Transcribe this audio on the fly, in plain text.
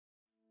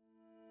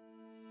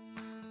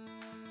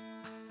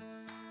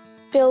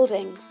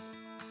Buildings.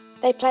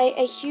 They play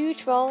a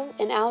huge role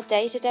in our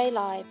day-to-day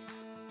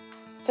lives.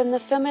 From the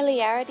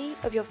familiarity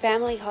of your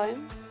family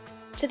home,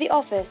 to the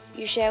office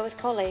you share with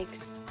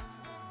colleagues,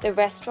 the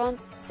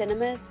restaurants,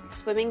 cinemas,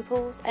 swimming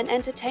pools, and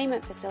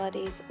entertainment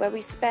facilities where we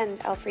spend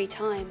our free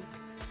time,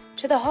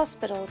 to the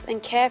hospitals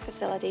and care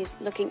facilities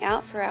looking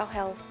out for our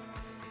health,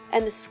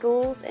 and the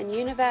schools and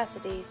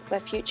universities where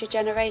future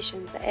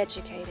generations are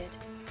educated.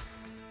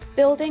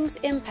 Buildings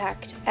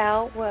impact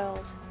our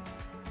world.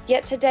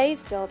 Yet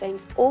today's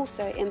buildings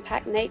also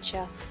impact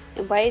nature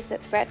in ways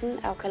that threaten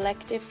our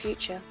collective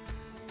future.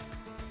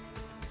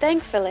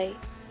 Thankfully,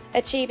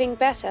 achieving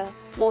better,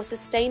 more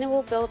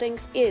sustainable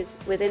buildings is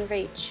within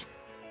reach.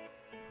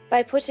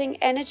 By putting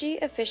energy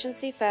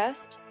efficiency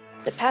first,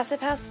 the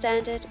Passivhaus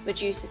standard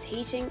reduces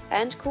heating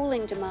and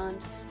cooling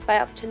demand by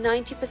up to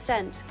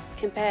 90%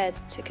 compared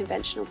to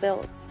conventional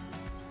builds.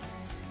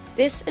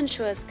 This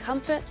ensures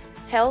comfort,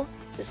 health,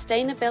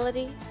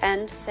 sustainability,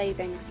 and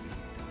savings.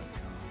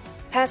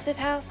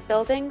 Passivhaus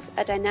buildings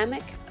are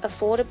dynamic,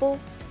 affordable,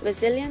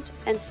 resilient,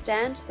 and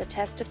stand the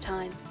test of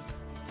time.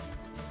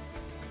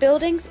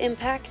 Buildings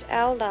impact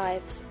our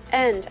lives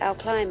and our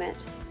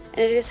climate, and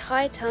it is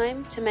high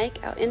time to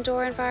make our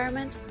indoor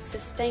environment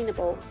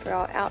sustainable for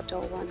our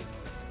outdoor one.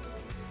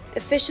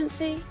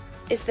 Efficiency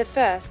is the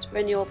first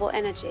renewable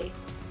energy,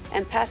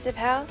 and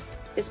Passivhaus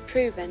is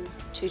proven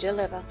to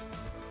deliver.